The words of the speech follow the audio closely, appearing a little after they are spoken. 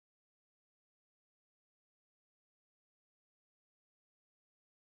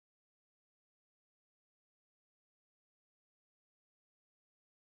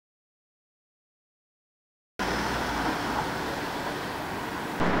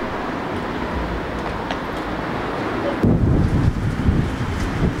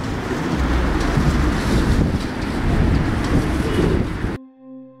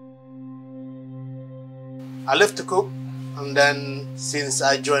I love to cook, and then since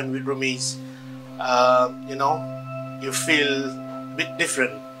I joined with Rumi's, you know, you feel a bit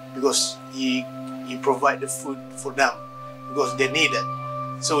different because you provide the food for them because they need it.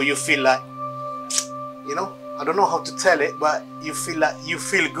 So you feel like, you know, I don't know how to tell it, but you feel like you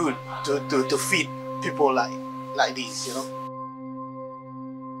feel good to feed people like this, you know.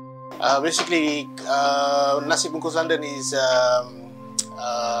 Basically, nasi bungkus London is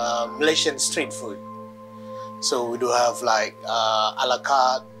Malaysian street food. So we do have like a la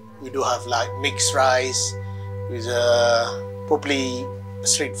carte, we do have like mixed rice with probably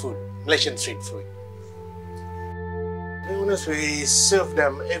street food, Malaysian street food. To be honest, we serve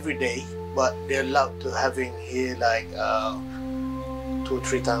them every day, but they're allowed to having here like 2 or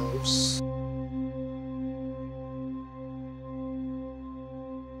 3 times.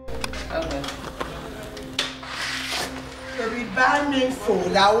 Okay. So we buy me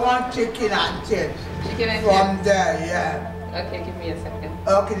food. I want chicken and chips. Chicken and from chips? there, yeah. Okay, give me a second.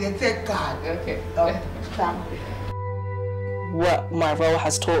 Okay, they take card. Okay. Thank you. What my role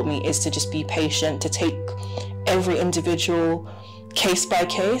has taught me is to just be patient, to take every individual case by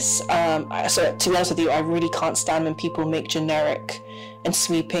case. So to be honest with you, I really can't stand when people make generic and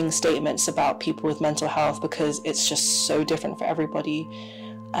sweeping statements about people with mental health because it's just so different for everybody.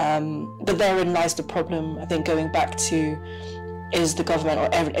 But therein lies the problem, I think, going back to, is the government or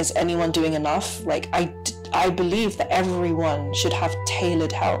is anyone doing enough? Like, I believe that everyone should have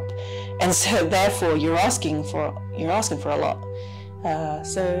tailored help. And so therefore you're asking for a lot.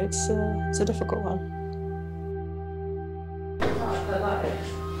 So it's a difficult one.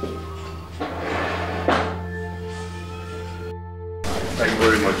 Thank you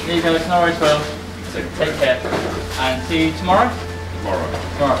very much. There you go, it's no worries, well. Take care. And see you tomorrow?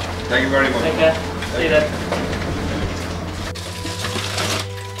 Tomorrow. Thank you very much. Take care. See you then.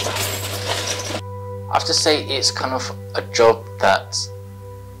 I have to say it's kind of a job that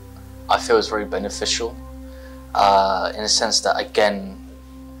I feel is very beneficial in the sense that, again,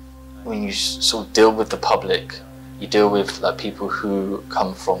 when you sort of deal with the public, you deal with like people who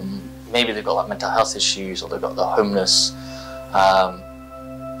come from, maybe they've got like mental health issues or they've got the homeless.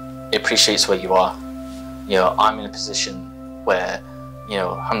 It appreciates where you are. You know, I'm in a position where, you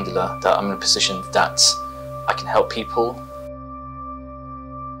know, alhamdulillah, that I'm in a position that I can help people.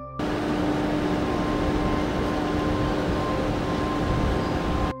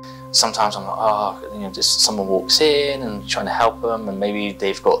 Sometimes I'm like, oh, you know, just someone walks in and trying to help them, and maybe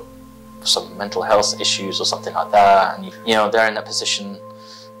they've got some mental health issues or something like that, and you know, they're in that position.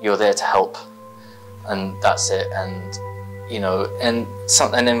 You're there to help, and that's it. And you know, and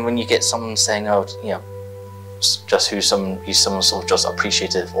then when you get someone saying, oh, you know, just who's someone sort of just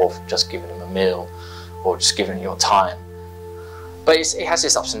appreciative of just giving them a meal or just giving your time, but it has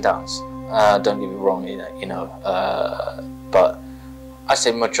its ups and downs. Don't get me wrong, you know, but I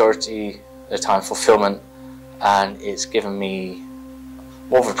say majority of the time fulfillment, and it's given me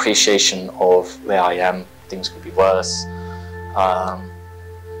more of appreciation of where I am. Things could be worse,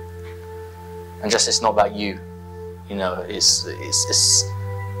 and just it's not about you. You know, it's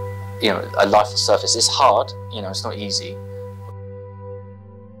you know, a life on the surface. It's hard. You know, it's not easy.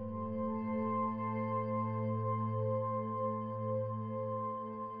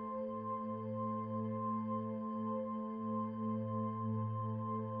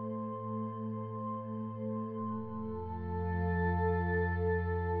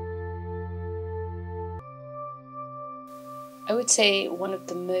 I would say one of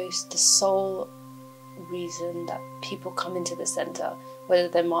the sole reason that people come into the centre, whether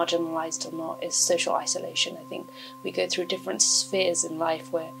they're marginalised or not, is social isolation. I think we go through different spheres in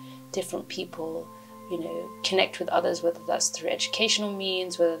life where different people, you know, connect with others, whether that's through educational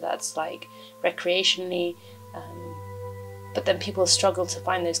means, whether that's like recreationally, but then people struggle to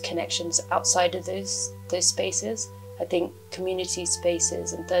find those connections outside of those spaces. I think community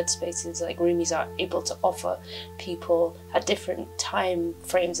spaces and third spaces like Rumi's are able to offer people at different time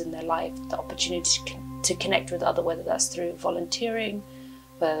frames in their life the opportunity to connect with others, whether that's through volunteering,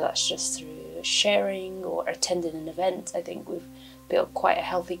 whether that's just through sharing or attending an event. I think we've built quite a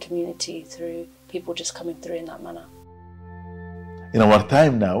healthy community through people just coming through in that manner. In our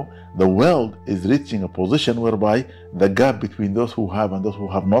time now, the world is reaching a position whereby the gap between those who have and those who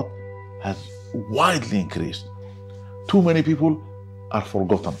have not has widely increased. Too many people are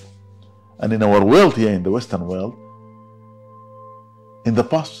forgotten. And in our world here, in the Western world, in the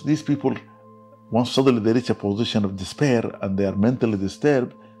past, these people, once suddenly they reach a position of despair and they are mentally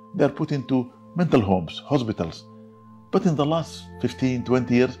disturbed, they are put into mental homes, hospitals. But in the last 15,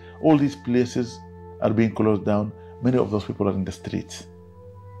 20 years, all these places are being closed down. Many of those people are in the streets.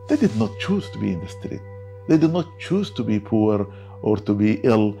 They did not choose to be in the street. They do not choose to be poor or to be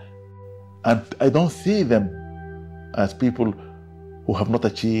ill. And I don't see them as people who have not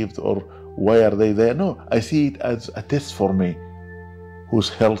achieved or why are they there. No, I see it as a test for me. Who's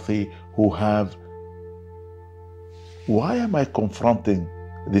healthy, who have. Why am I confronting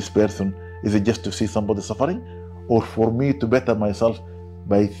this person? Is it just to see somebody suffering? Or for me to better myself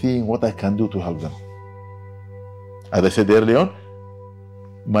by seeing what I can do to help them? As I said earlier on,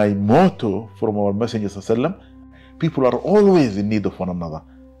 my motto from our Messenger ﷺ, people are always in need of one another.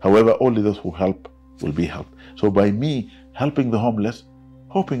 However, only those who help will be helped. So by me helping the homeless,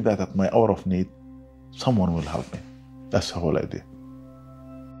 hoping that at my hour of need, someone will help me. That's the whole idea.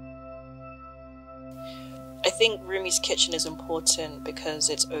 I think Rumi's Kitchen is important because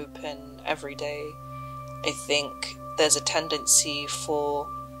it's open every day. I think there's a tendency for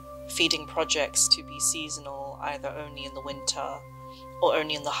feeding projects to be seasonal, either only in the winter or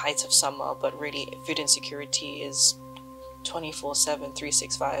only in the height of summer, but really food insecurity is 24/7,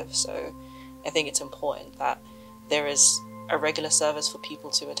 365. So I think it's important that there is a regular service for people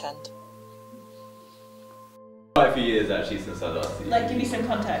to attend. Quite a few years actually since I last seen you. Like, give me some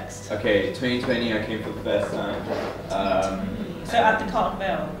context. Okay, 2020 I came for the first time. So at the Carlton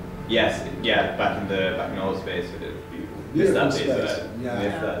Vale? Yes, yeah, back in the old space with the people. Missed that space,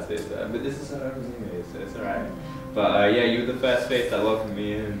 missed that space. But this is our own anyway, so it's alright. But yeah, you were the first face that welcomed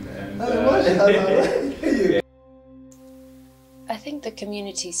me in. And, I think the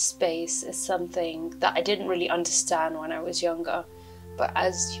community space is something that I didn't really understand when I was younger. But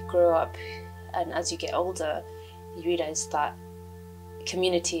as you grow up and as you get older, you realize that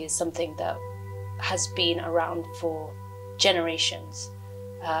community is something that has been around for generations,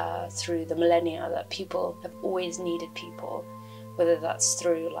 through the millennia, that people have always needed people, whether that's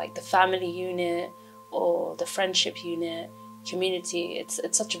through like the family unit or the friendship unit. Community, it's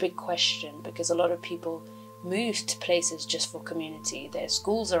such a big question because a lot of people move to places just for community. Their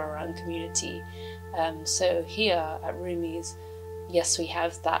schools are around community. So here at Rumi's, yes, we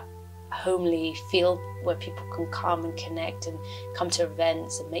have that homely feel where people can come and connect and come to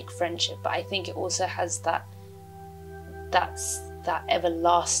events and make friendship, but I think it also has that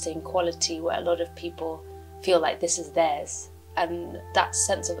everlasting quality where a lot of people feel like this is theirs, and that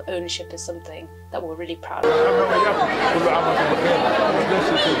sense of ownership is something that we're really proud of.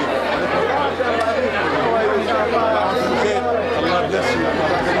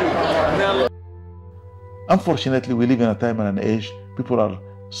 Unfortunately, we live in a time and an age, people are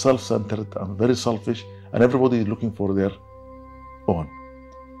self-centered and very selfish, and everybody is looking for their own.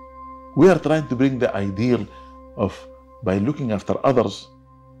 We are trying to bring the ideal of, by looking after others,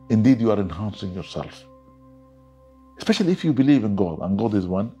 indeed you are enhancing yourself. Especially if you believe in God, and God is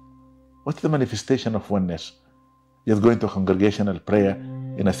one. What's the manifestation of oneness? Just going to a congregational prayer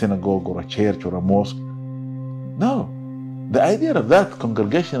in a synagogue or a church or a mosque? No. The idea of that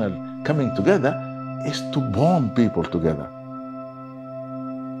congregational coming together is to bond people together.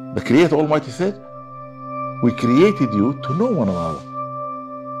 The Creator Almighty said, we created you to know one another.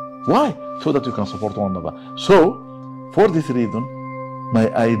 Why? So that you can support one another. So, for this reason,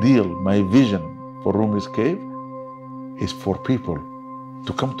 my ideal, my vision for Rumi's Cave is for people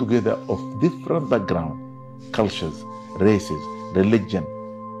to come together of different background, cultures, races, religion,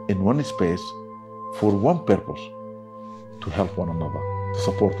 in one space for one purpose, to help one another, to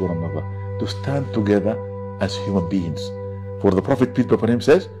support one another, to stand together as human beings. For the Prophet, peace be upon him,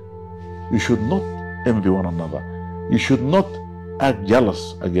 says, you should not envy one another. You should not act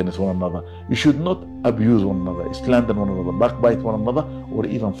jealous against one another. You should not abuse one another, slander one another, backbite one another, or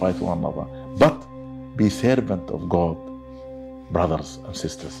even fight one another. But be servant of God, brothers and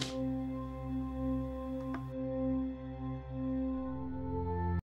sisters.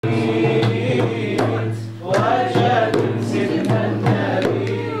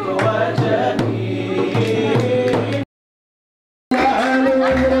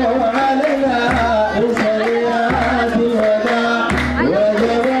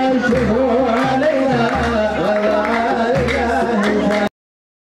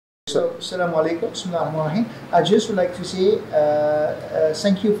 Assalamu alaikum, bismillahirrahmanirrahim. I just would like to say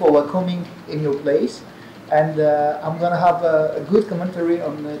thank you for coming in your place, and I'm gonna have a good commentary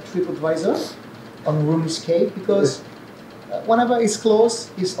on TripAdvisor on Rumi's Cave, because whenever it's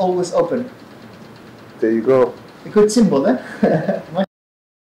closed, it's always open. There you go. A good symbol, eh?